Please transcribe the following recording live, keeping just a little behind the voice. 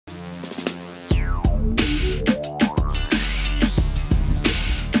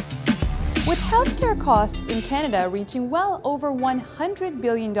With healthcare costs in Canada reaching well over $100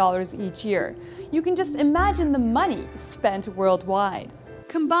 billion each year, you can just imagine the money spent worldwide.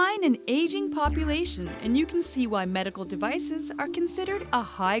 Combine an aging population and you can see why medical devices are considered a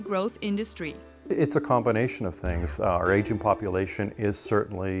high-growth industry. It's a combination of things. Our aging population is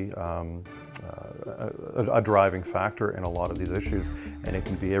certainly a driving factor in a lot of these issues, and it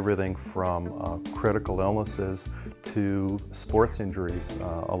can be everything from critical illnesses to sports injuries.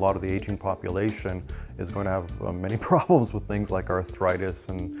 A lot of the aging population is going to have many problems with things like arthritis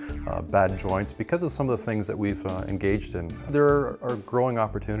and bad joints because of some of the things that we've engaged in. There are growing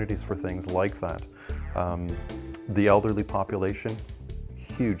opportunities for things like that. The elderly population,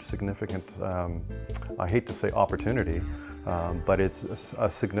 huge, significant, I hate to say opportunity, but it's a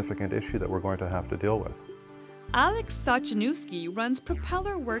significant issue that we're going to have to deal with. Sochaniwskyj runs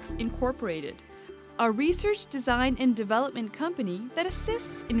Propeller Works Incorporated, a research, design, and development company that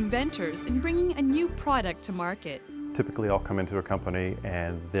assists inventors in bringing a new product to market. Typically, I'll come into a company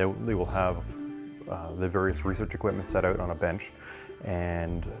and they will have the various research equipment set out on a bench,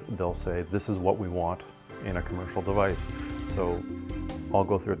 and they'll say, this is what we want in a commercial device. So I'll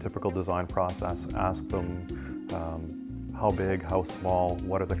go through a typical design process, ask them how big, how small,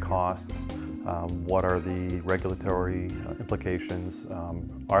 what are the costs, what are the regulatory implications,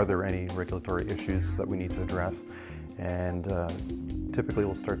 are there any regulatory issues that we need to address, and typically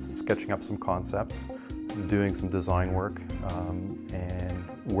we'll start sketching up some concepts, doing some design work,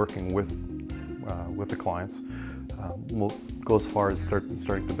 and working with the clients. We'll go as far as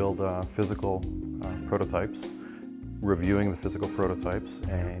starting to build physical prototypes, reviewing the physical prototypes,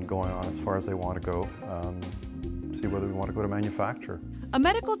 and going on as far as they want to go, see whether we want to go to manufacture. A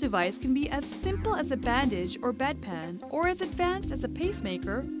medical device can be as simple as a bandage or bedpan, or as advanced as a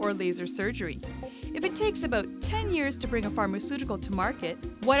pacemaker or laser surgery. If it takes about 10 years to bring a pharmaceutical to market,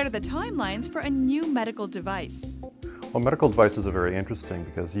 what are the timelines for a new medical device? Well, medical devices are very interesting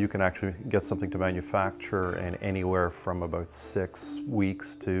because you can actually get something to manufacture in anywhere from about 6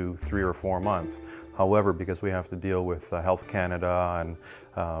 weeks to 3 or 4 months. However, because we have to deal with Health Canada and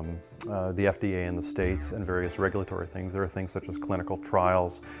the FDA in the States and various regulatory things, there are things such as clinical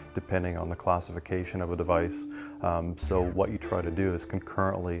trials depending on the classification of a device. So what you try to do is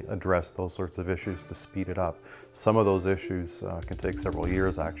concurrently address those sorts of issues to speed it up. Some of those issues can take several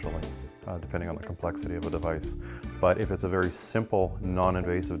years actually, depending on the complexity of a device. But if it's a very simple,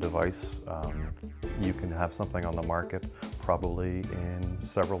 non-invasive device, you can have something on the market probably in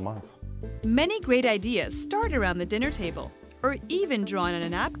several months. Many great ideas start around the dinner table, or even drawn on a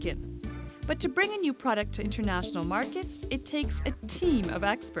napkin. But to bring a new product to international markets, it takes a team of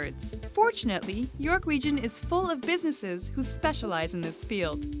experts. Fortunately, York Region is full of businesses who specialize in this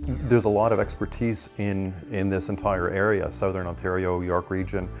field. There's a lot of expertise in this entire area, Southern Ontario, York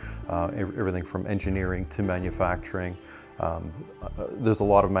Region, everything from engineering to manufacturing. There's a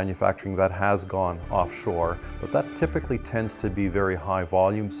lot of manufacturing that has gone offshore, but that typically tends to be very high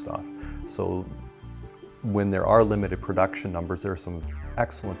volume stuff. So when there are limited production numbers, there are some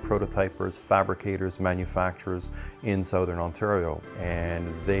excellent prototypers, fabricators, manufacturers in Southern Ontario,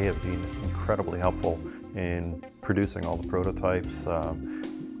 and they have been incredibly helpful in producing all the prototypes,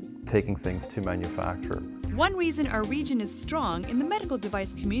 taking things to manufacture. One reason our region is strong in the medical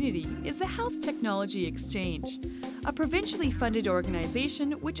device community is the Health Technology Exchange, a provincially funded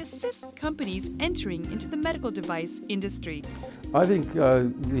organization which assists companies entering into the medical device industry. I think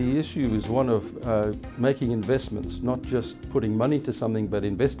the issue is one of making investments, not just putting money to something, but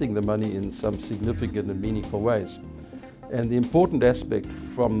investing the money in some significant and meaningful ways. And the important aspect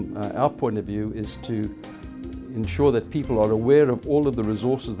from our point of view is to ensure that people are aware of all of the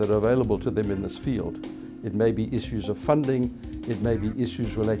resources that are available to them in this field. It may be issues of funding, it may be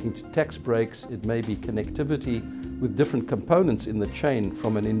issues relating to tax breaks, it may be connectivity with different components in the chain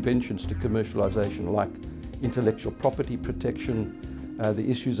from an inventions to commercialization, like intellectual property protection, the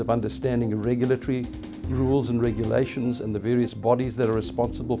issues of understanding regulatory rules and regulations and the various bodies that are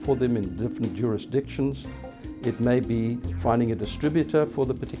responsible for them in different jurisdictions. It may be finding a distributor for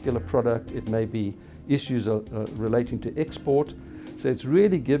the particular product. It may be issues relating to export. So it's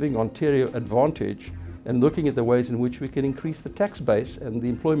really giving Ontario advantage and looking at the ways in which we can increase the tax base and the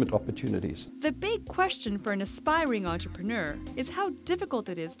employment opportunities. The big question for an aspiring entrepreneur is how difficult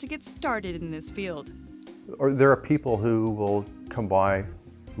it is to get started in this field. Or there are people who will come by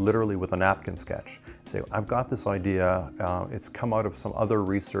literally with a napkin sketch. Say, I've got this idea, it's come out of some other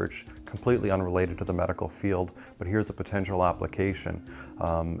research completely unrelated to the medical field, but here's a potential application.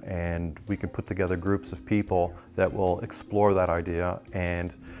 And we can put together groups of people that will explore that idea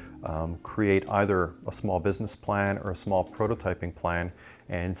and create either a small business plan or a small prototyping plan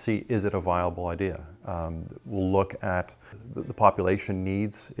and see, is it a viable idea? We'll look at the population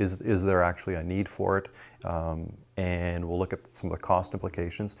needs. Is there actually a need for it? And we'll look at some of the cost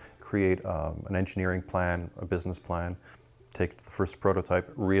implications, create an engineering plan, a business plan, take the first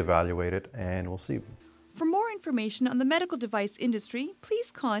prototype, reevaluate it, and we'll see. For more information on the medical device industry,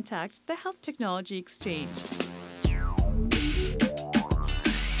 please contact the Health Technology Exchange.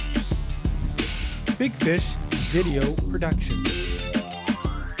 Big Fish Video Productions.